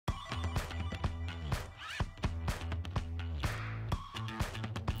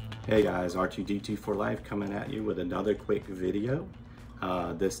Hey guys, R2D2 for Life coming at you with another quick video.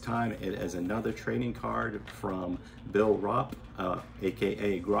 This time it is another trading card from Bill Raupp,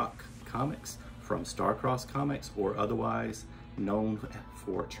 aka Grok Comics from Starcross Comics, or otherwise known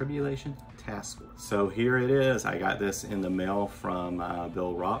for Tribulation Taskforce. So here it is. I got this in the mail from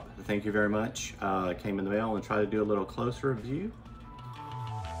Bill Raupp. Thank you very much. Came in the mail and tried to do a little closer view.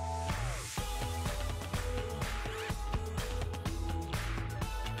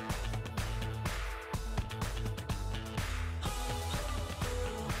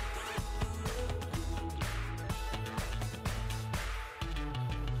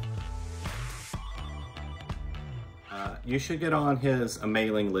 You should get on his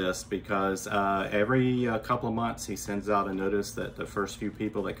mailing list because every couple of months he sends out a notice that the first few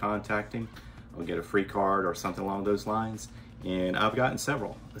people that contact him will get a free card or something along those lines. And I've gotten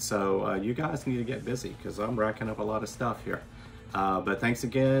several. So you guys need to get busy because I'm racking up a lot of stuff here. But thanks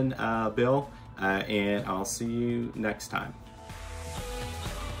again, Bill, and I'll see you next time.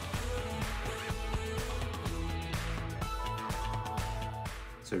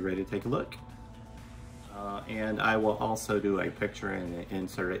 So you ready to take a look? And I will also do a picture and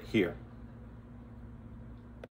insert it here.